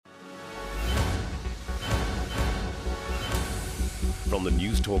From the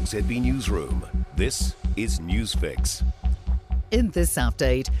News Talk ZB Newsroom, this is Newsfix. In this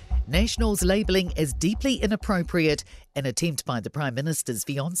update, Nationals labelling as deeply inappropriate an attempt by the Prime Minister's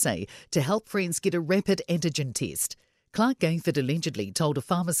fiancée to help friends get a rapid antigen test. Clark Gayford allegedly told a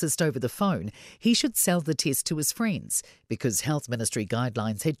pharmacist over the phone he should sell the test to his friends because Health Ministry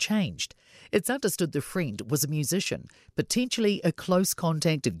guidelines had changed. It's understood the friend was a musician, potentially a close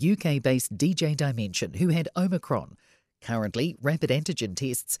contact of UK-based DJ Dimension who had Omicron. Currently, rapid antigen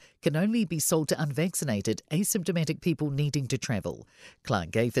tests can only be sold to unvaccinated, asymptomatic people needing to travel. Clark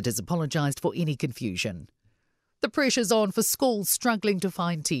Gayford has apologised for any confusion. The pressure's on for schools struggling to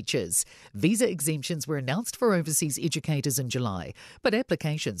find teachers. Visa exemptions were announced for overseas educators in July, but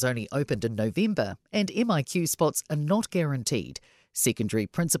applications only opened in November, and MIQ spots are not guaranteed. Secondary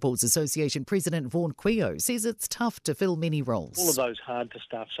Principals Association President Vaughan Quio says it's tough to fill many roles. All of those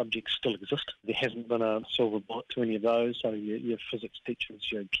hard-to-staff subjects still exist. There hasn't been a silver bullet to any of those. So your physics teachers,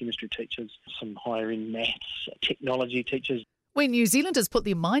 your chemistry teachers, some higher-end maths, technology teachers. When New Zealanders put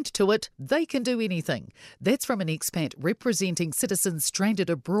their mind to it, they can do anything. That's from an expat representing citizens stranded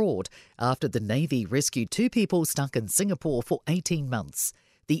abroad after the Navy rescued two people stuck in Singapore for 18 months.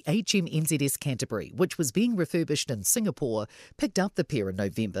 The HMNZS Canterbury, which was being refurbished in Singapore, picked up the pair in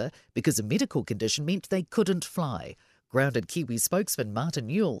November because a medical condition meant they couldn't fly. Grounded Kiwi spokesman Martin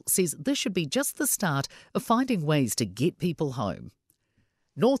Newell says this should be just the start of finding ways to get people home.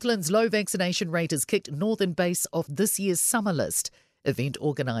 Northland's low vaccination rate has kicked Northern Base off this year's summer list. Event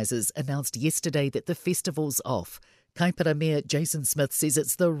organisers announced yesterday that the festival's off. Kaipara Mayor Jason Smith says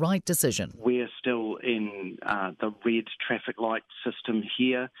it's the right decision. We're still in the red traffic light system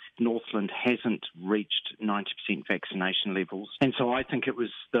here. Northland hasn't reached 90% vaccination levels. And so I think it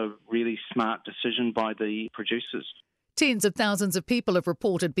was the really smart decision by the producers. Tens of thousands of people have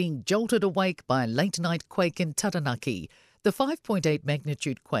reported being jolted awake by a late-night quake in Taranaki. The 5.8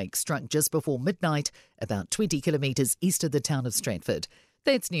 magnitude quake struck just before midnight, about 20 kilometres east of the town of Stratford.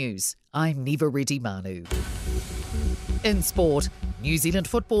 That's news. I'm Neva Reddy Manu. In sport, New Zealand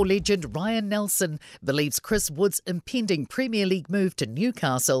football legend Ryan Nelson believes Chris Wood's impending Premier League move to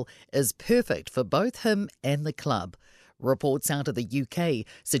Newcastle is perfect for both him and the club. Reports out of the UK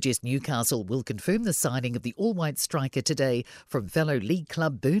suggest Newcastle will confirm the signing of the all-white striker today from fellow league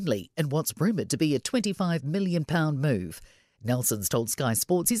club Burnley in what's rumoured to be a £25 million move. Nelson's told Sky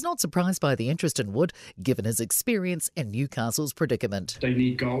Sports he's not surprised by the interest in Wood, given his experience and Newcastle's predicament. They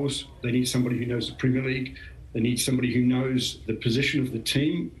need goals. They need somebody who knows the Premier League. They need somebody who knows the position of the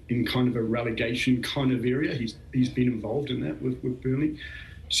team in kind of a relegation kind of area. He's been involved in that with Burnley.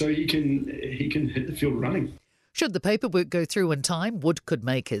 So he can hit the field running. Should the paperwork go through in time, Wood could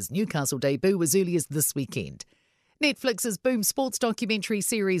make his Newcastle debut as early as this weekend. Netflix's Boom sports documentary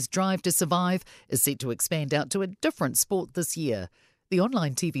series Drive to Survive is set to expand out to a different sport this year. The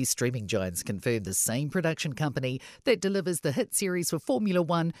online TV streaming giants confirmed the same production company that delivers the hit series for Formula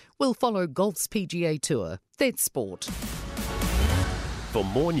One will follow golf's PGA Tour. That's sport. For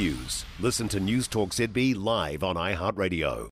more news, listen to News Talk ZB live on iHeartRadio.